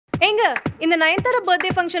எங்க இந்த நயன்தாரா பர்த்டே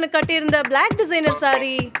ஃபங்க்ஷனுக்கு கட்டியிருந்த பிளாக் டிசைனர்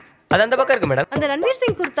சாரி அது அந்த பக்கம் இருக்கு மேடம். அந்த ரன்வீர்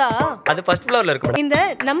சிங் குர்தா அது ஃபர்ஸ்ட் ஃப்ளோர்ல இருக்கு மேடம். இந்த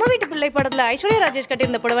நம்ம வீட்டு பிள்ளை படத்துல ஐஸ்வர்யா ராஜேஷ்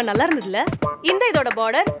கட்டியிருந்த புடவை நல்லா இருந்ததுல. இந்த இதோட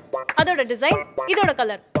பார்டர், அதோட டிசைன், இதோட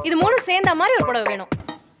கலர், இது மூணு சேர்ந்த மாதிரி ஒரு புடவை வேணும்.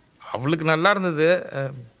 அவளுக்கு நல்லா இருந்தது.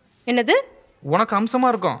 என்னது? உனக்கு அம்சமா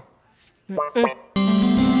இருக்கும்.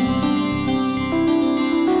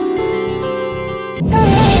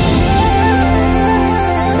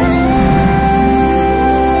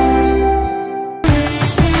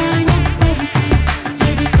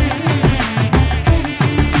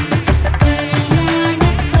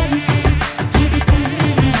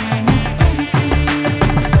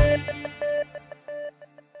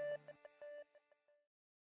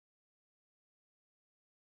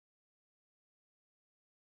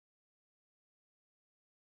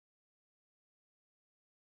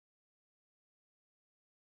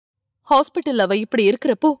 ஹாஸ்பிட்டல் அவ இப்படி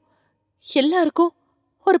இருக்கிறப்போ எல்லாருக்கும்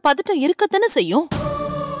ஒரு பதட்டம் இருக்கத்தானே செய்யும்.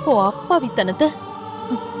 ஓ அப்பாவித்தனத்தை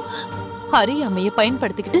அறியாமைய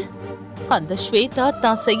பயன்படுத்திக்கிட்டு அந்த ஸ்வேதா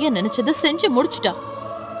தான் செய்ய நினைச்சதை செஞ்சு முடிச்சுட்டா.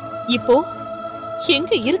 இப்போ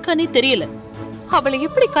எங்க இருக்கானே தெரியல. அவளை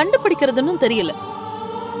எப்படி கண்டுபிடிக்கிறதுன்னு தெரியல.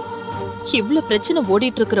 இவ்ளோ பிரச்சனை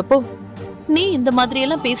ஓடிட்டு இருக்கிறப்போ நீ இந்த மாதிரி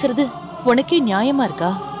எல்லாம் பேசுறது உனக்கே நியாயமா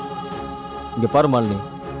இருக்கா? இங்க பாரு மாலினி,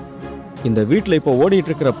 இந்த வீட்டில் இப்போ ஓடிட்டு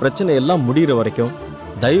இருக்கிற பிரச்சனை எல்லாம் முடிகிற வரைக்கும்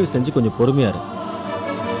தயவு செஞ்சு கொஞ்சம் பொறுமையா இரு.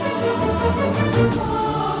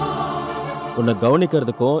 உன்னை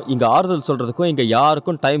கவனிக்கிறதுக்கும் இங்க ஆறுதல் சொல்றதுக்கும் இங்க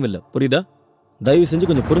யாருக்கும் டைம் இல்லை, புரியுதா? தயவு செஞ்சு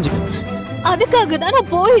கொஞ்சம் புரிஞ்சுக்க. அதுக்காக தான்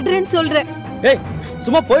நான் போயிடுறேன்னு சொல்றேன். ஏய்,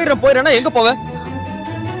 சும்மா போயிடுறேன்னா எங்க போவ?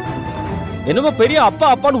 என்னமோ பெரிய அப்பா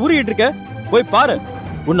அப்பான்னு ஊறிட்டு இருக்க. போய் பாரு,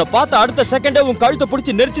 உன்னை பார்த்த அடுத்த செகண்டே உன் கழுத்தை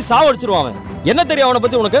பிடிச்சி நெரிச்சு சாவடிச்சிருவான். என்ன தெரியும் அவனை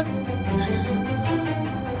பத்தி உனக்கு?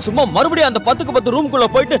 சும்மா மறுபடியும் அந்த 10க்கு 10 ரூமுக்குள்ள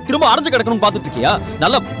போயிட்டு திரும்ப அரைஞ்சு கிடக்கணும்னு பாத்துட்டு இருக்கியா?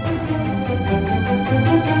 நல்லா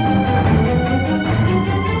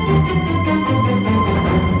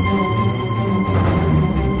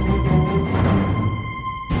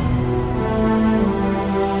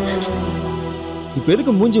இப்ப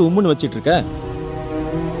எதுக்கு மூஞ்சி உம்முன்னு வச்சிட்டு இருக்க?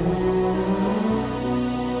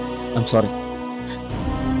 I'm sorry.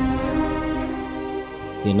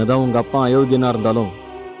 என்னதான் உங்க அப்பா அயோக்கியனா இருந்தாலும்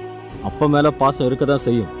அப்பா மேல பாசம் இருக்கதான்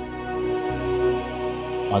செய்யும்.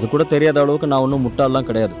 அது கூட தெரியாத அளவுக்கு நான் ஒன்றும் முட்டாள்லாம்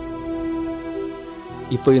கிடையாது.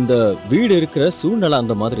 இப்போ இந்த வீடு இருக்கிற சூழ்நிலை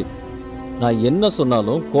அந்த மாதிரி. நான் என்ன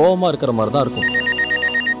சொன்னாலும் கோபமா இருக்கிற மாதிரி தான் இருக்கும்.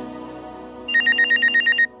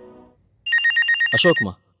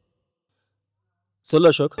 அசோக்மா, சொல்லு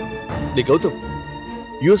அசோக். நீ கௌதம்,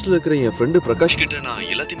 யூஎஸ்ல இருக்கிற என் ஃப்ரெண்டு பிரகாஷ் கிட்ட நான்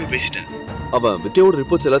எல்லாத்தையுமே பேசிட்டேன். அவன் வித்யாவோட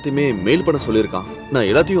ரிப்போர்ட்ஸ் எல்லாத்தையுமே மெயில் பண்ண சொல்லியிருக்கான். நான்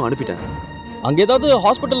எல்லாத்தையும் அனுப்பிட்டேன். அங்க ஏதாவது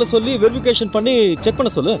ஹாஸ்பிட்டல்ல சொல்லி வெரிஃபிகேஷன் பண்ணி செக் பண்ண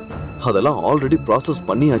சொல்லு. அதெல்லாம் ஆல்ரெடி ப்ராசஸ்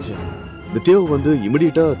பண்ணியாச்சு. வித்யாவை வந்து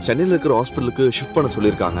இமிடியேட்டா சென்னையில இருக்கிற ஹாஸ்பிட்டலுக்கு ஷிஃப்ட் பண்ண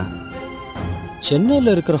சொல்லியிருக்காங்க.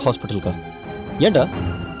 சென்னையில இருக்கிற ஹாஸ்பிட்டலுக்கா? ஏண்டா?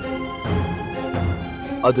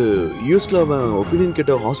 அது யூஎஸ்ல அவன் ஒப்பீனியன்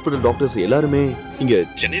கேட்ட ஹாஸ்பிட்டல் டாக்டர்ஸ் எல்லாருமே இங்க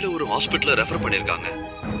சென்னையில ஒரு ஹாஸ்பிட்டலை ரெஃபர் பண்ணியிருக்காங்க.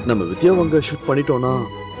 நம்ம வித்யாவை அங்க ஷிஃப்ட் பண்ணிட்டோம்னா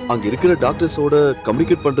அங்க இருக்கிற டாக்டர்ஸோட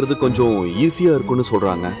கம்யூனிகேட் பண்றது கொஞ்சம் ஈஸியா இருக்கும்னு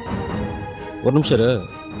சொல்றாங்க. ஒரு நிமிஷம் இரு,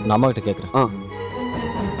 நான் அம்மா கிட்ட கேட்குறேன்.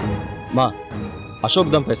 மா,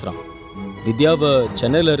 அசோக் தான் பேசுகிறான். வித்யாவை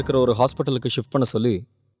சென்னையில் இருக்கிற ஒரு ஹாஸ்பிட்டலுக்கு ஷிஃப்ட் பண்ண சொல்லி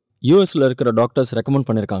யூஎஸ்ல இருக்கிற டாக்டர்ஸ் ரெக்கமெண்ட்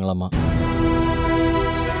பண்ணியிருக்காங்களாம்மா.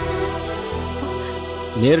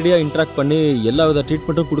 நேரடியாக இன்ட்ராக்ட் பண்ணி எல்லா வித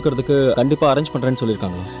ட்ரீட்மெண்ட்டும் கொடுக்கறதுக்கு கண்டிப்பாக அரேஞ்ச் பண்ணுறேன்னு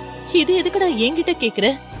சொல்லியிருக்காங்களா? இது எதுக்குடா என்கிட்ட கேட்குற?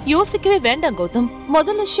 யோசிக்கவே வேண்டாம் கௌதம்.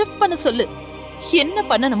 முதல்ல ஷிஃப்ட் பண்ண சொல்லு. என்ன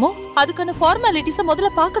பண்ணணுமோ அதுக்கான ஃபார்மாலிட்டிஸை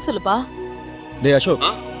முதல்ல பார்க்க சொல்லுப்பா. டே அசோக்,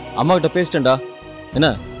 அம்மா கிட்ட பேசிட்டேன்டா. என்ன,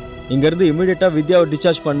 இங்கேருந்து இமீடியட்டாக வித்யாவை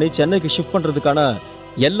டிஸ்சார்ஜ் பண்ணி சென்னைக்கு ஷிஃப்ட் பண்ணுறதுக்கான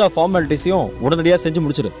எல்லா ஃபார்மாலிட்டிஸையும் உடனடியாக செஞ்சு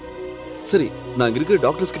முடிச்சிடு. சரி, நான் இங்க இருக்கிற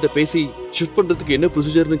டாக்டர்ஸ் கிட்ட பேசி ஷிஃப்ட் பண்ணுறதுக்கு என்ன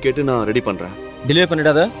ப்ரொசீஜர்னு கேட்டு நான் ரெடி பண்ணுறேன். டிலே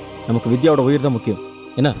பண்ணிடாத, நமக்கு வித்யாவோட உயிர் தான் முக்கியம்.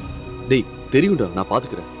 என்ன? டேய், தெரியும்டா, நான்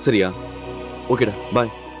பார்த்துக்கிறேன். சரியா? ஓகேடா,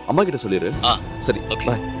 பாய். அம்மா கிட்ட சொல்லிடு. சரி,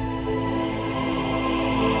 பாய்.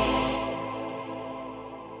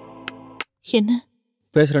 என்ன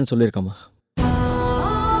பேசுறேன்னு சொல்லியிருக்காமா?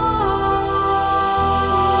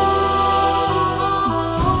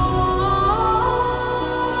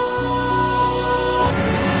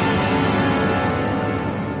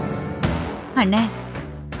 அண்ணே,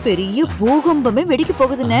 பெரிய பூகம்பமே வெடிக்க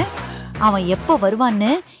போகுதுன்னு. அவன் எப்ப வருவான்னு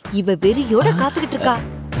இவ வெறியோட காத்துக்கிட்டு இருக்கா.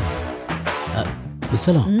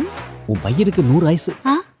 விசலம், உன் பையனுக்கு 100 வயசு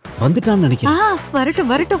வந்துட்டான்னு நினைக்கிறேன்.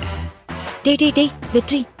 வரட்டும் வரட்டும். டேய்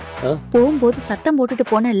வெற்றி, போகும்போது சத்தம் போட்டுட்டு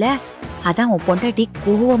போனல, அதான் உன் பொண்டாட்டி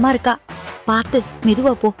கோவமா இருக்கா. பார்த்து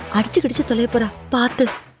மெதுவா போ, அடிச்சு கிடிச்சு தொலைய போறா. பார்த்து.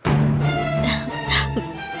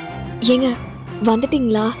 ஏங்க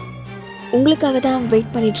வந்துட்டீங்களா? உங்களுக்காக தான்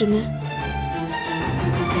வெயிட் பண்ணிட்டு இருந்தேன்.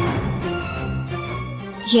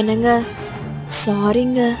 என்னங்க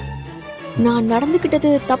சாரிங்க, நான் நடந்துக்கிட்டது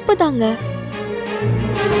தப்பு தாங்க.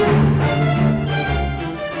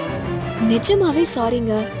 நிஜமாவே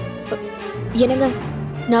சாரிங்க. என்னங்க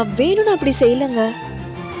நான் வேணும்னு அப்படி செய்யலங்க.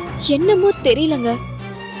 என்னமோ தெரியலங்க,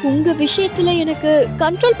 உங்க விஷயத்துல எனக்கு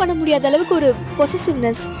கண்ட்ரோல் பண்ண முடியாத அளவுக்கு ஒரு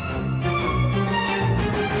பொசசிவ்னஸ்.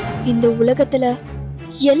 இந்த உலகத்துல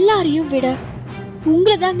எல்லாரையும் விட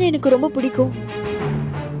உங்களை தாங்க எனக்கு ரொம்ப பிடிக்கும்.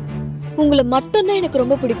 உங்களை மட்டும்தான் எனக்கு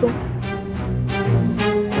ரொம்ப பிடிக்கும்.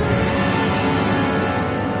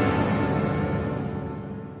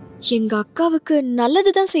 எங்க அக்காவுக்கு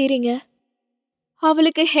நல்லதுதான் செய்றீங்க.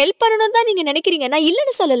 அவளுக்கு ஹெல்ப் பண்ணணும்னு தான் நீங்க நினைக்கிறீங்க. நான்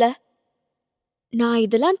இல்லைன்னு சொல்லல. நான்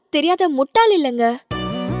இதெல்லாம் தெரியாத முட்டாள் இல்லைங்க.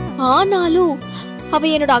 ஆனாலும் அவ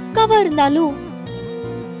என்னோட அக்காவா இருந்தாலும்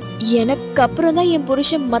எனக்கு அப்புறம் தான் என்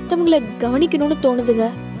புருஷன் மத்தவங்களை கவனிக்கணும்னு தோணுதுங்க.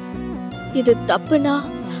 இது தப்புனா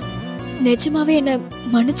நிஜமாவே என்ன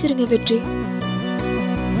மன்னிச்சிருங்க வெற்றி.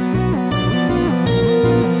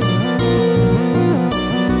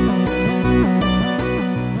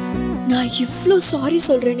 நான் இவ்ளோ சாரி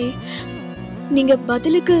சொல்றேனே, நீங்க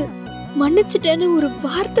பதிலுக்கு மன்னிச்சிட்டேன்னு ஒரு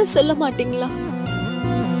வார்த்தை சொல்ல மாட்டீங்களா?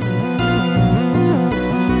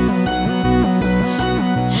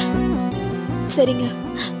 சரிங்க,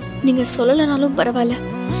 நீங்க சொல்லலனாலும் பரவாயில்ல.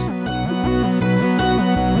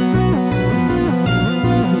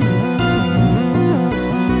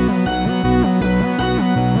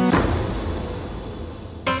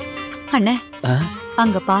 அண்ணே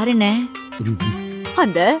அங்க பாருண்ணே,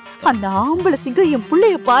 அந்த அந்த ஆம்பளை சிங்கம் என்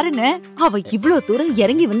புள்ளைய பாருண்ணே. அவ இவ்ளோ தூரம்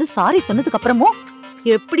இறங்கி வந்து சாரி சொன்னதுக்கு அப்புறமும்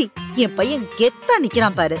எப்படி என் பையன் கெத்தா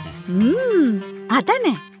நிக்கிறான் பாரு.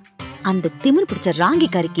 அதானே அந்த திமிர் பிடிச்ச ராங்கி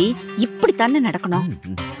கறிக்கு இப்படி தானே நடக்கணும்.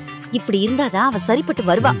 இப்படி இருந்தாதான் அவ சரிப்பட்டு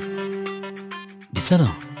வருவா.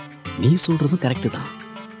 விசாரம், நீ சொல்றதும் கரெக்ட் தான்.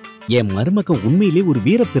 என் மருமக உண்மையிலே ஒரு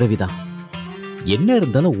வீர பிறவிதான். என்ன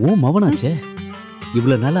இருந்தாலும் ஓ மவனாச்சே.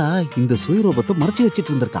 இவ்வளவு நாளா இந்த சுயரூபத்தை மறைச்சு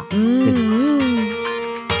வச்சிட்டு இருந்திருக்கான்.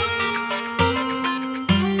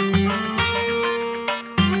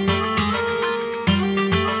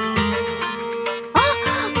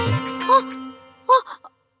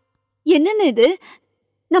 என்னன்னு இது?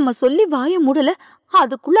 நம்ம சொல்லி வாய மூடல,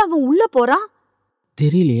 அதுக்குள்ள அவன் உள்ள போறான்.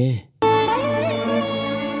 தெரியலையே.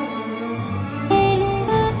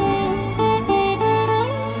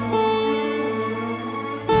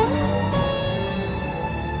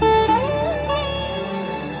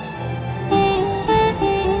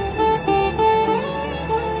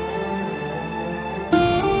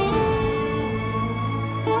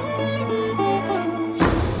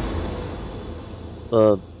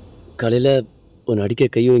 காலையில் உன்னை அடிக்க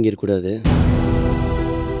கை வாங்கிடக்கூடாது.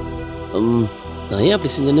 நான் ஏன்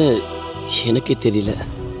அப்படி செஞ்சேன்னு எனக்கே தெரியல.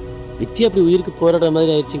 வித்தியா அப்படி உயிருக்கு போராடுற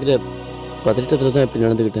மாதிரி ஆயிடுச்சுங்கிற பதட்டத்தில் தான் இப்படி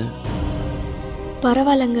நடந்துக்கிட்டேன்.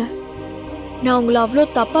 பரவாயில்லங்க, நான் உங்களை அவ்வளோ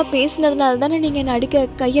தப்பா பேசினதுனால தானே நீங்க என்ன அடிக்க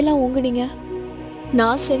கையெல்லாம் ஓங்குனீங்க.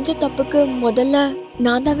 நான் செஞ்ச தப்புக்கு முதல்ல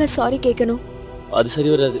நான் தாங்க சாரி கேட்கணும். அது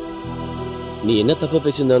சரி வராது. நீ என்ன தப்பா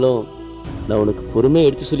பேசியிருந்தாலும் நான் உனக்கு பொறுமையாக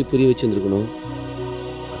எடுத்து சொல்லி புரிய வச்சுருந்துருக்கணும்.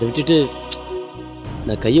 அதை விட்டுட்டு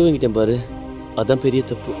நான் கையை வாங்கிட்டேன் பாரு, அதான் பெரிய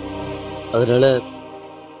தப்பு. அதனால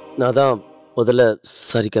நான் தான் முதல்ல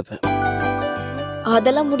சாரி கேட்பேன்.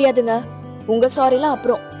 அதெல்லாம் முடியாதுங்க. உங்க சாரிலாம்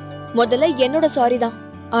அப்புறம், முதல்ல என்னோட சாரி தான்.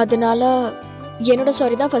 அதனால என்னோட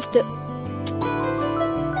சாரி தான் ஃபர்ஸ்ட்.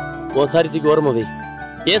 உன் சாரி தூக்கி ஓரமாவே,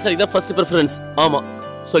 ஏன் சாரி தான் ஃபர்ஸ்ட் ப்ரிஃபரன்ஸ். ஆமா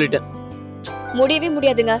சொல்லிட்டேன். முடியவே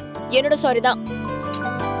முடியாதுங்க, என்னோட சாரி தான்.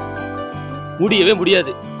 முடியவே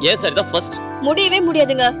முடியாது, ஏன் சாரி தான் ஃபர்ஸ்ட். முடியவே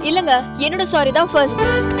முடியாதுங்க. இல்லங்க, என்னோட சாரி தான் ஃபர்ஸ்ட்.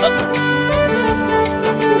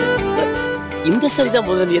 இந்த சாரி தான்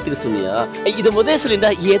முதல்ல ஏத்துக்க சொன்னியா? இத முதல்ல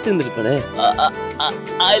சொல்லியிருந்தா ஏத்துந்திருப்பேனே.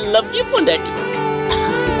 ஐ லவ் யூ பொண்டாட்டி.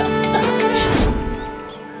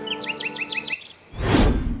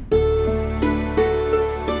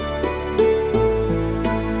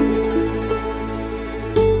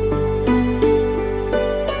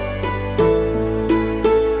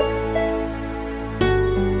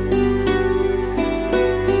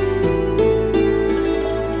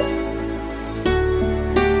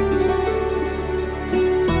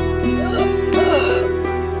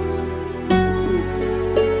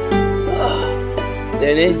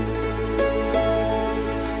 டேனே,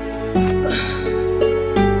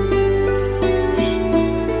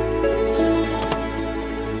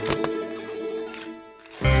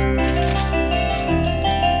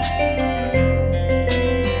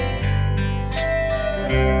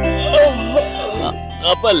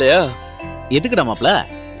 அப்பா இல்லையா? எதுக்குடா மாப்ள?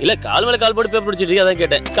 இல்ல, கால் மேல கால் போட்டு பேப்பர் பிடிச்சிட்டு இருக்கேன், அதான்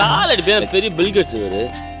கேட்டேன். கால் அடிப்பேன், பெரிய பில்கேட்ஸ் இவரு.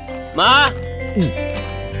 மா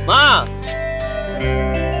மா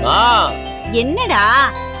மா என்னடா?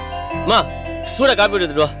 மா சூடா காப்பி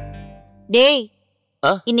எடுத்துட்டு வா. டேய்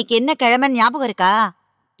ஆ? இன்னைக்கு என்ன கிழமைன்னு ஞாபகம் இருக்கா?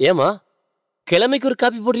 ஏமா கிழமைக்கு ஒரு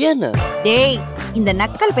காப்பி போடுறியா என்ன? டேய் இந்த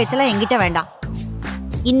நக்கல் பேச்செல்லாம் என்கிட்ட வேண்டாம்.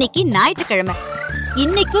 இன்னைக்கு ஞாயிற்றுக்கிழமை.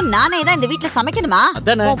 இன்னைக்கும் நானே தான் இந்த வீட்டுல சமைக்கணுமா?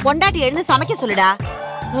 உன் பொண்டாட்டி எழுந்து சமைக்க சொல்லுடா.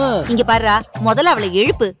 இங்க பாருடா, முதல்ல அவளை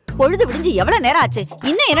எழுப்பு. பொழுது விடிஞ்சு எவ்வளவு நேரம் ஆச்சு,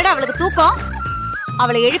 இன்னும் என்னடா அவளுக்கு தூக்கம்?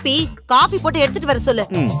 அவளை எழுப்பி காஃபி போட்டு எடுத்துட்டு வர சொல்லு.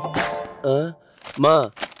 மா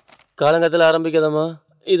காலங்கத்துல ஆரம்பிக்காதம்மா,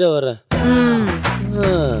 இத வர.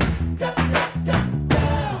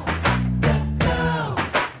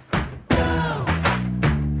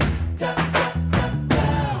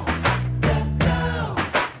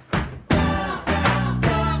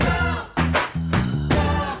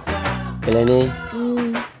 கல்யாணி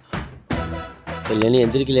கல்யாணி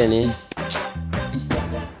எந்திரிக்கலையானே?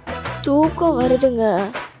 தூக்கம் வருதுங்க.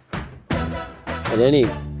 கல்யாணி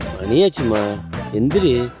மணியாச்சுமா,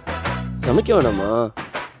 எந்திரி. சமைக்க வேணாமா?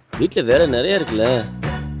 வீட்டில் வேலை நிறைய இருக்குல்ல.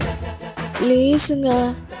 ப்ளீஸுங்க,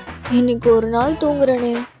 இன்னைக்கு ஒரு நாள்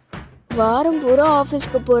தூங்குறேனே. வாரம் பூரா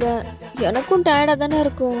ஆஃபீஸ்க்கு போறேன், எனக்கும் டயர்டா தானே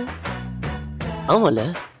இருக்கும். ஆமால,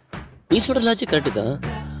 நீ சொல்ற லாஜிக் கரெக்டு தான்.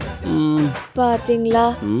 பாத்தீங்களா,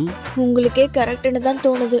 உங்களுக்கே கரெக்டுன்னு தான்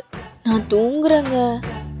தோணுது. நான் தூங்குறேங்க.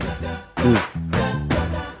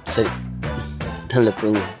 சரி, நல்ல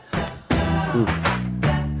தூங்கு.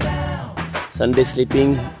 Sunday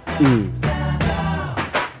sleeping.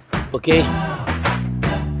 ஓகே.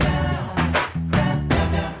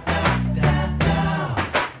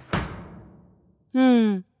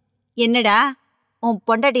 என்னடா உன்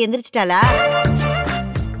பொண்டாட்டி எந்திரிச்சிட்டாளா?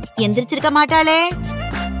 எந்திரிச்சிருக்க மாட்டாளே.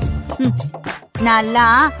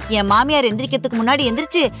 நான்லாம் என் மாமியார் எந்திரிக்கிறதுக்கு முன்னாடி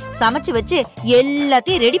எந்திரிச்சு சமைச்சு வச்சு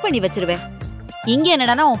எல்லாத்தையும் ரெடி பண்ணி வச்சிருவேன். இங்க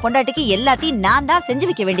என்னடா உன் பொண்டாட்டிக்கு எல்லாத்தையும் நான் தான் செஞ்சு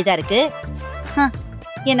வைக்க வேண்டியதா இருக்கு.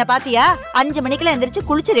 என்ன பாத்தியா, 5 மணிக்கெல்லாம் எந்திரிச்சு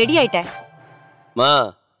குளிச்சு ரெடி ஆயிட்டேன். மா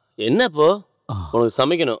என்ன இப்போ? உனக்கு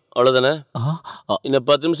சமைக்கணும் அவ்வளவுதானே? இன்னும்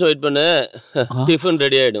 10 நிமிஷம் வெயிட் பண்ணு, டிஃபன்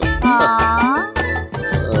ரெடி ஆயிடும்.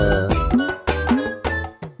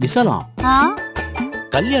 விசாலம்,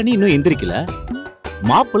 கல்யாணி இன்னும் எந்திரிக்கல.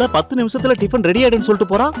 மாப்பிள்ள 10 நிமிஷத்துல டிஃபன் ரெடி ஆயிடுன்னு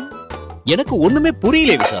சொல்லிட்டு போறா. எனக்கு ஒண்ணுமே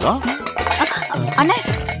புரியல விசாலம். அண்ணே,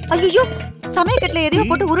 ஐயோ சமயக்கட்டுல எதையோ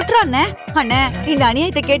போட்டு உருட்டுறானே. அண்ணே, இந்த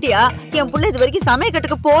அநியாயத்தை கேட்டியா? என் புள்ள இது வரைக்கும்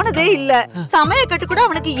சமயக்கட்டுக்கு போனதே இல்ல. சமயக்கட்டு கூட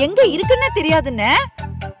அவனுக்கு எங்க இருக்குன்னே தெரியாதுன்னு.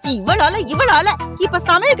 இவளால இப்ப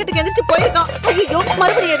சமயக்கட்டுக்கு எந்திரிச்சு போயிருக்கான். ஐயோ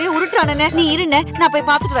மறுபடியும் எதையோ உருட்டுறானே. நீ இருண்ணே, நான் போய்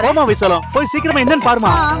பாத்துட்டு வரேன். ஆமா விசாலம், போய் சீக்கிரமா என்னன்னு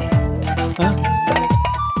பாருமா.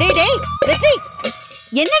 டேய் வெற்றி,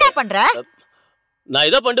 என்னடா பண்ற? நான்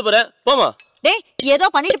ஏதோ பண்ணிட்டு போறேன், போமா. டேய் ஏதோ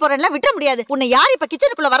பண்ணிட்டு போறேன்ல, விட்ட முடியாது. உன்னை யார் இப்ப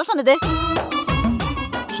கிச்சனுக்குள்ள வர சொன்னது?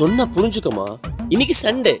 சொன்னா புரிஞ்சுக்கமா, இன்னைக்கு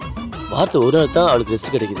சண்டே. வாரத்துல ஒரு நாள் தான் அவளுக்கு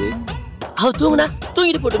ரெஸ்ட் கிடைக்குது. அவ தூங்குனா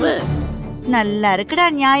தூங்கிட்டு போட்டுமே. நல்லா இருக்குடா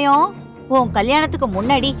நியாயம். உன் கல்யாணத்துக்கு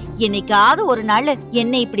முன்னாடி என்னைக்காவது ஒரு நாள்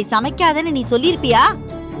என்னை இப்படி சமைக்காதன்னு நீ சொல்லிருப்பியா?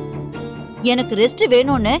 எனக்கு ரெஸ்ட்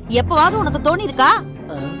வேணும்னு எப்பவாவது உனக்கு தோணி இருக்கா?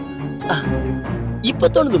 இப்ப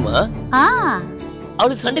தோணுதுமா.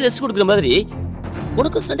 அவளுக்கு சண்டே ரெஸ்ட் கொடுக்குற மாதிரி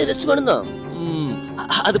உனக்கும் சண்டே ரெஸ்ட் வேணும் தான்.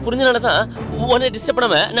 அது புரிஞ்சனாலதான் உன்னை டிஸ்டர்ப்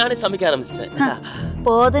பண்ணாம நானே சமைக்க ஆரம்பிச்சிட்டேன்.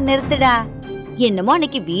 போது நிறுத்துடா. என்னமோ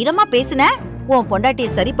அன்னைக்கு வீரமா பேசுன. உன் பொண்டாட்டியை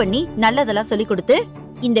சரி பண்ணி நல்லதெல்லாம் சொல்லி கொடுத்து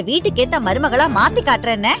இந்த வீட்டுக்கு ஏத்த மருமகளா மாத்தி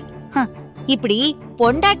காட்டுறேன்னு இப்படி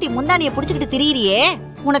பொண்டாட்டி முந்தானிய புடிச்சுக்கிட்டு திரியிறியே,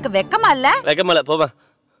 உனக்கு வெக்கமா இல்ல? வெக்கமா இல்ல, போவா.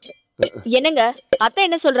 என்னங்க அத்தை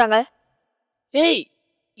என்ன சொல்றாங்க? ஏய்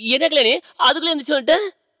என்ன கல்யாணி, அதுக்குள்ள எந்திரிச்சு வந்துட்ட?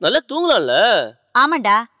 நல்லா தூங்கலாம்ல.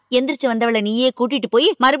 ஆமாண்டா, எந்திரிச்சு வந்தவளை நீயே கூட்டிட்டு போய்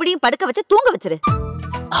மறுபடியும் படுக்க வச்சு தூங்க வச்சிரு.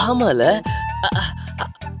 ஆமால,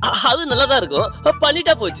 அது நல்லாதான் இருக்கும்.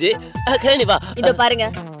 பண்ணிட்டா போச்சு. கல்யாணி வா. இதோ பாருங்க,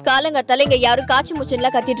 காலங்கத்தால இங்க யாரும் காய்ச்சி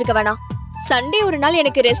மூச்சுலாம் கத்திட்டு இருக்க வேணாம். சண்டே ஒரு நாள்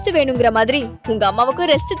எனக்கு ரெஸ்ட் வேணுங்கிற மாதிரி உங்க அம்மாவுக்கும்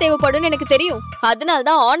ரெஸ்ட் தேவைப்படும்னு எனக்கு தெரியும்.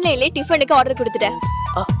 அதனாலதான் ஆன்லைன்லயே டிஃபனுக்கு ஆர்டர் கொடுத்துட்டேன்.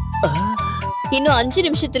 இன்னும் 5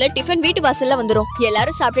 நிமிஷத்துல டிஃபன் வீட்டு வாசல்ல வந்துரும்.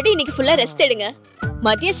 எல்லாரும் சாப்பிட்டுட்டு இன்னைக்கு ஃபுல்லா ரெஸ்ட் எடுங்க.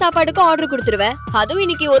 மதிய சாப்பாடுக்கும் ஆர்டர் கொடுத்துருவேன். அதுவும்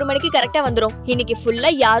இன்னைக்கு 1 மணிக்கு கரெக்டா வந்துரும். இன்னைக்கு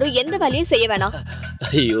ஃபுல்லா யாரும் எந்த வேலையும் செய்ய வேணாம்.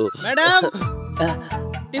 ஐயோ மேடம்,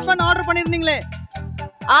 டிஃபன் ஆர்டர் பண்ணிருந்தீங்களே.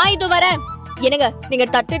 இதோ வரேன். என்னங்க நீங்க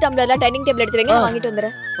தட்டு டம்ளர்லாம் டைனிங் டேபிள் எடுத்து வைங்க, வாங்கிட்டு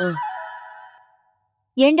வந்துறேன்.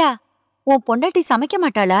 ஏண்டா உன் பொண்டாட்டி சமைக்க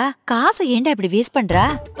மாட்டாளா? காசை ஏண்டா இப்படி வேஸ்ட் பண்றா?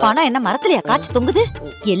 பணம் என்ன மரத்துலயா காய்ச்சி தொங்குது?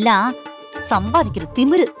 எல்லாம் சம்பாதிக்கிற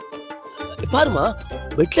திமிரு. பாருமா,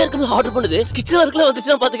 பெட்ல இருக்கிறது ஆர்டர் பண்ணுது, கிச்சன் வர்க்ல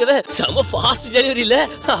வந்துச்சுனா பாத்துக்கவே. செம ஃபாஸ்ட் டெலிவரி இல்ல?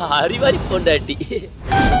 அறிவாரி பொண்டாட்டி.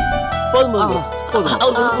 போதும்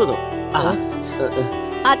போதும்.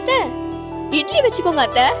 அத்தை இட்லி வச்சுக்கோங்க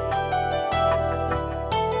அத்தை.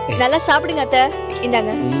 நல்லா சாப்பிடுங்க அத்தை.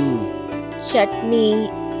 இந்தாங்க சட்னி,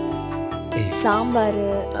 சாம்பார்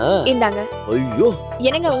இந்தாங்க. ஐயோ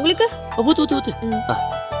என்னங்க உங்களுக்கு? ஊத்து.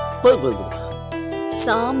 போதும்.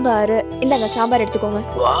 சாம்பார் இந்தாங்க, சாம்பார் எடுத்துக்கோங்க.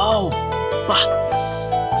 வாவ் பா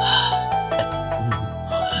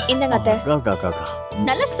இந்தாங்க அத்தை.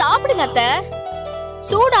 நல்லா சாப்பிடுங்க அத்தை,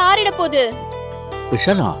 சூடு ஆறிட போகுது.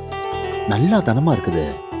 விஷாலா நல்லா தனமா இருக்குது.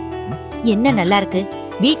 என்ன நல்லா இருக்கு?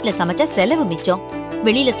 வீட்ல சமைச்சா செலவு மிச்சம்,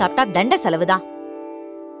 வெளியில சாப்பிட்டா தண்ட செலவுதான்.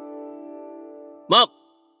 மா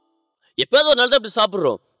எப்பயாவது ஒரு நாள் தான் இப்படி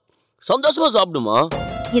சாப்பிடுறோம், சந்தோஷமா சாப்பிடுமா.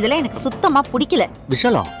 இதெல்லாம் எனக்கு சுத்தமா பிடிக்கல.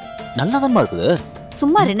 விஷாலா நல்லா தனமா இருக்குது.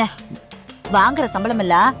 சும்மா என்ன வாங்குற சம்பளம்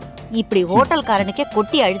எல்லாம் இப்படி ஹோட்டல்காரனுக்கே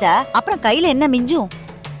கொட்டி அழுதா அப்புறம் கையில என்ன மிஞ்சும்?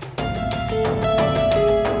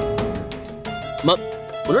 மா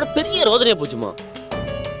உன்னோட பெரிய ரோதனையா போச்சுமா.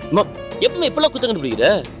 மா எப்பவுமே இப்பெல்லாம் குத்த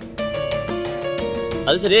கண்டுபிடிக்கிற?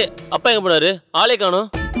 அது சரி, அப்பா எங்க போனாரு? ஆளே காணோம்.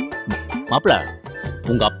 மாப்பிள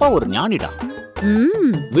உங்க அப்பா ஒரு ஞானிடா.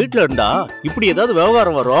 வீட்டுல இருந்தா இப்படி ஏதாவது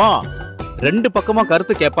விவகாரம் வரும், ரெண்டு பக்கமா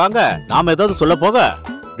கருத்து கேட்பாங்க, நாம ஏதாவது சொல்ல போக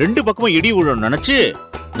ரெண்டு பக்கமா இடி விழும் நினைச்சு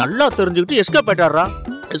நல்லா தெரிஞ்சுக்கிட்டு எஸ்கேப் ஆயிட்டாரா.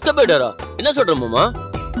 எஸ்கேப் ஆயிட்டாரா? என்ன சொல்ற மாமா?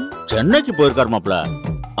 சென்னைக்கு போயிருக்காரு மாப்பிள.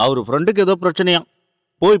 அவரு ஃப்ரெண்டுக்கு ஏதோ பிரச்சனையா,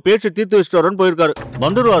 போய் பேசி தீர்த்து வச்சுட்டு வரேன்னு போயிருக்காரு,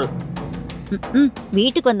 வந்துடுவாரு.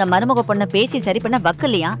 வீட்டுக்கு வந்த மருமக பொண்ண பேசி சரி பண்ண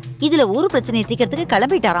வக்கலையா, இதுல ஒரு பிரச்சனையை தீக்கிறதுக்கு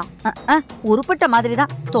கிளம்பிட்டாராம். உருப்பட்ட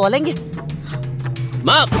மாதிரிதான், தொலைங்க.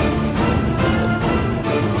 மா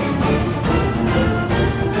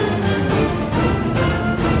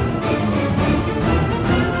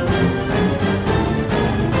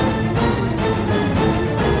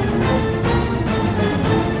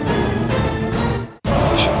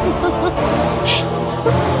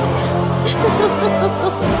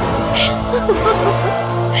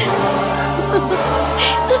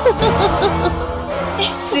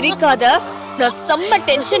சிரிக்காத, நான் செம்ம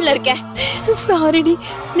டென்ஷன்ல இருக்கேன். சாரிடி,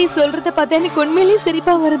 நீ சொல்றத பார்த்தா எனக்கு உண்மையிலேயே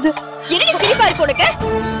சிரிப்பா வருது. என்னடி சிரிப்பா இருக்கு உனக்கு?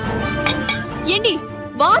 ஏண்டி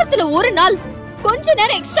வாரத்துல ஒரு நாள் கொஞ்ச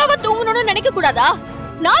நேரம் எக்ஸ்ட்ராவா தூங்கணும்னு நினைக்க கூடாதா?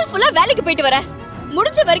 நாள் ஃபுல்லா வேலைக்கு போயிட்டு வரேன்,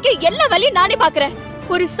 முடிஞ்ச வரைக்கும் எல்லா வேலையும் நானே பாக்குறேன்.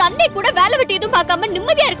 ஒரு சண்டே கூட வேலை வெட்டி எதுவும் பார்க்காம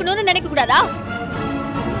நிம்மதியா இருக்கணும்னு நினைக்க கூடாதா?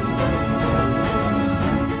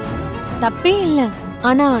 தப்பே இல்ல,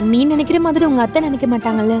 ஆனா நீ நினைக்கிற மாதிரி உங்க அத்தை நினைக்க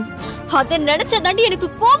மாட்டாங்கல்ல. அத நினைச்சதாண்டி எனக்கு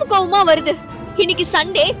கோவமா வருது. இன்னைக்கு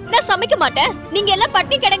சண்டே, நான் சமைக்க மாட்டேன், நீங்க எல்லாம்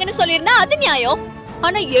பட்டினி கிடங்கன்னு சொல்லியிருந்தா அது நியாயம்.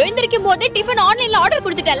 ஆனா எழுந்திருக்கும் போதே டிஃபன் ஆன்லைன்ல ஆர்டர்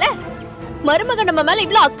கொடுத்துட்டல. மருமக நம்ம மேல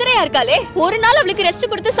இவ்ளோ அக்கறையா இருக்காளே, ஒரு நாள் அவளுக்கு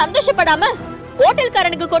ரெஸ்ட் கொடுத்து சந்தோஷப்படாம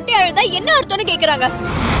ஹோட்டல்காரனுக்கு கொட்டி அழுதா என்ன அர்த்தம்னு கேக்குறாங்க.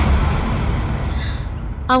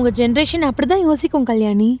 அவங்க ஜெனரேஷன் அப்படிதான் யோசிக்கும்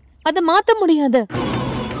கல்யாணி, அத மாத்த முடியாது.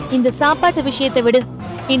 இந்த சாப்பாட்டு விஷயத்தை விடு,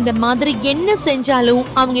 இந்த மாதிரி என்ன செஞ்சாலும்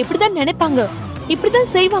அவங்க இப்படிதான் நினைப்பாங்க,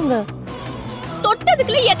 இப்படிதான் செய்வாங்க.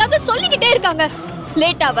 தொட்டதுக்குள்ள ஏதாவது சொல்லிக்கிட்டே இருக்காங்க.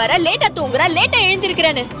 லேட்டா வர, லேட்டா தூங்குற, லேட்டா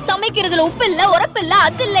எழுந்திருக்கிறேன்னு, சமைக்கிறதுல உப்பு இல்ல, உரப்பு இல்ல,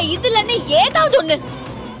 அது இல்ல, இது இல்லன்னு ஏதாவது ஒண்ணு.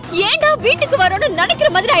 ஏண்டா வீட்டுக்கு வரணும்னு நினைக்கிற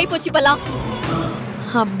மாதிரி ஆயிப்போச்சு இப்பலாம்.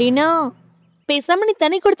 அப்படின்னா பேசாம நீ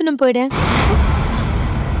தனி கொடுத்துன்னு போயிட.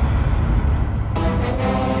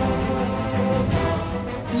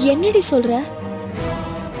 என்னடி சொல்ற?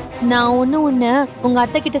 நான் ஒண்ணு உங்க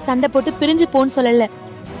அத்தை கிட்ட சண்டை போட்டு பிரிஞ்சு போன்னு சொல்லல.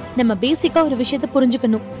 நம்ம பேசிக்கா ஒரு விஷயத்த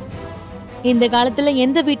புரிஞ்சுக்கணும். இந்த காலத்துல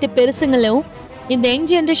எந்த வீட்டு பெருசுங்களும் இந்த யங்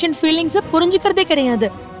ஜெனரேஷன் ஃபீலிங்ஸ புரிஞ்சுக்கிறதே கிடையாது.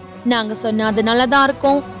 நாங்க சொன்ன அது நல்லதா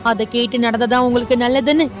இருக்கும், அதை கேட்டு நடந்ததான் உங்களுக்கு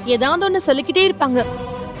நல்லதுன்னு ஏதாவது ஒண்ணு சொல்லிக்கிட்டே இருப்பாங்க.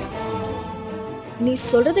 நீ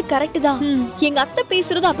சொல்றது கரெக்ட் தான். எங்க அத்தை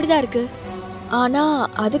பேசுறதும் அப்படிதான் இருக்கு. ஆனா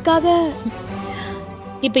அதுக்காக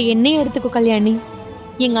இப்ப என்னையே எடுத்துக்கோ கல்யாணி,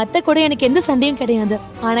 எங்க அத்தை கூட எனக்கு எந்த சண்டையும் கிடையாது.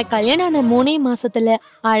 ஆனா கல்யாணம் ஆன 3 மாசத்துல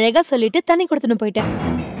அழகா சொல்லிட்டு தனி கொடுத்துன்னு போயிட்டேன்.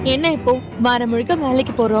 என்ன இப்போ வாரம் முழுக்க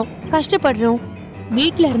வேலைக்கு போறோம், கஷ்டப்படுறோம்,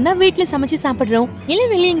 வீட்டுல இருந்தா வீட்டுல சமைச்சு சாப்பிடுறோம், இல்ல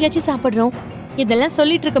வெளியே எங்கேயாச்சும் சாப்பிடுறோம். இதெல்லாம்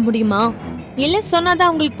சொல்லிட்டு இருக்க முடியுமா? இல்ல சொன்னாதான்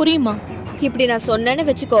அவங்களுக்கு புரியுமா? இப்படி நான் சொன்னேன்னு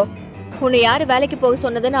வச்சுக்கோ, உன்னை யாரு வேலைக்கு போக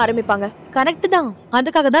சொன்னதுன்னு ஆரம்பிப்பாங்க. கரெக்ட் தான்,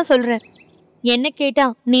 அதுக்காக தான் சொல்றேன். என்ன கேட்டா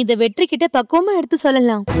நீ இதை வெற்றி கிட்ட பக்குவமா எடுத்து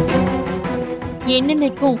சொல்லலாம்.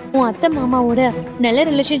 என்னன்னைக்கும் உன் அத்தை மாமாவோட நல்ல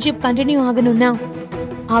ரிலேஷன்ஷிப் கண்டினியூ ஆகணும்னா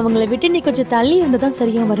அவங்கள விட்டு நீ கொஞ்சம் தள்ளி இருந்ததான்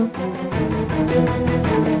சரியா வரும்.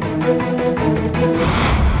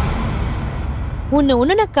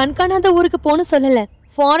 ஒண்ணு நான் கண்காணாத ஊருக்கு போன சொல்லல,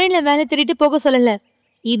 ஃபாரின்ல வேலை தேடிட்டு போக சொல்லல.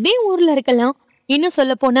 இதே ஊர்ல இருக்கலாம், இன்னும்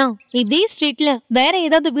சொல்ல போனா இதே ஸ்ட்ரீட்ல வேற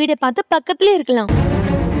ஏதாவது வீடை பார்த்து பக்கத்துலயே இருக்கலாம்.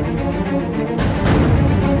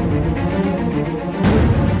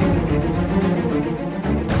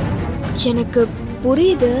 எனக்கு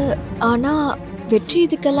புரியுது, ஆனா வெற்றி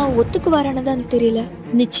இதுக்கெல்லாம் ஒத்துக்குவாரான்னு தான் தெரியல.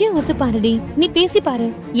 நிச்சயம் ஒத்து பாருடி, நீ பேசி பாரு.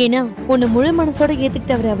 ஏன்னா உன்னை முழு மனசோட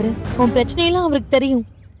ஏத்துக்கிட்டவர் அவரு. உன் பிரச்சனையெல்லாம் அவருக்கு தெரியும்.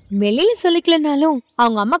 வெளியில சொல்லிக்கலனாலும்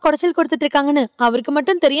அவங்க அம்மா குடைச்சல் கொடுத்துட்டு இருக்காங்கன்னு அவருக்கு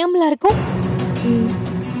மட்டும் தெரியாமலா இருக்கும்.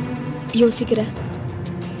 யோசிக்கிற,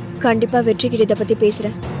 கண்டிப்பா வெற்றி கிட்ட இதை பத்தி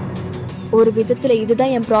பேசுறேன். ஒரு விதத்துல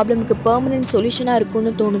இதுதான் என் ப்ராப்ளமுக்கு பெர்மனன்ட் சொல்யூஷனா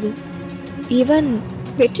இருக்கும்னு தோணுது. ஈவன்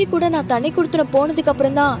வெற்றி கூட நான் தண்ணி கொடுத்துட போனதுக்கு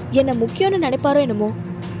அப்புறம் தான் என்ன முக்கியம்னு நினைப்பாரோ என்னமோ.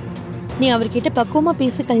 நீ அவர்கிட்ட பக்குவமா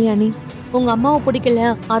பேசு கல்யாணி. உங்க அம்மாவை பிடிக்கல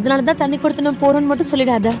அதனாலதான் தண்ணி கொடுத்துன்னு போறோன்னு மட்டும்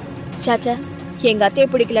சொல்லிடாத. சாச்சா, எங்க அத்தையை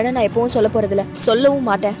பிடிக்கலன்னு நான் எப்பவும் சொல்ல போறதில்ல, சொல்லவும்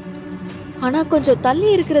மாட்டேன். ஆனா கொஞ்சம் தள்ளி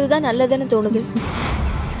இருக்கிறது தான் நல்லதுன்னு தோணுது.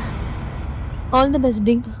 All the best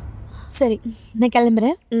D. சரி நான்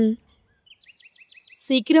கிளம்புறேன்.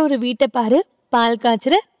 சீக்கிரம் ஒரு வீட்டை பாரு, பால்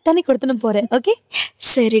காய்ச்சற தண்ணி கொடுத்துன்னு போறேன். ஓகே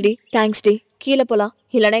சரிடி, தேங்க்ஸ் டி. கீழே போலாம்,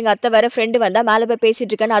 இல்லைன்னா எங்க அத்தை வேற ஃப்ரெண்டு வந்தா மேல போய்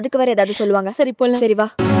பேசிட்டு இருக்கேன்னு அதுக்கு வேற ஏதாவது சொல்லுவாங்க. சரி போலாம். சரி வா.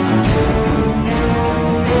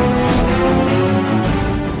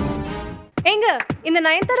 எங்க இந்த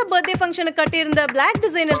நயன்தாரா பர்த்டே ஃபங்க்ஷனுக்கு கட்டியிருந்த Black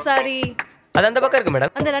டிசைனர் சாரி அது அந்த பக்கம் இருக்கு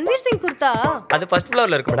மேடம். அந்த ரன்வீர் சிங் குர்தா அது ஃபர்ஸ்ட்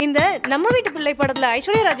ஃப்ளோர்ல இருக்கு மேடம். இந்த நம்ம வீட்டு பிள்ளை படத்துல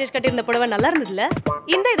ஐஸ்வர்யா ராஜேஷ் கட்டியிருந்த புடவை நல்லா இருந்ததுல.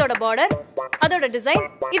 இந்த இதோட பார்டர், அதோட டிசைன்,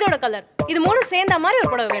 இதோட கலர், இது மூணு சேர்ந்த மாதிரி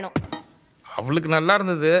ஒரு புடவை வேணும். அவளுக்கு நல்லா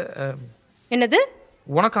இருந்தது. என்னது?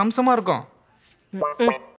 உனக்கு அம்சமா இருக்கும்.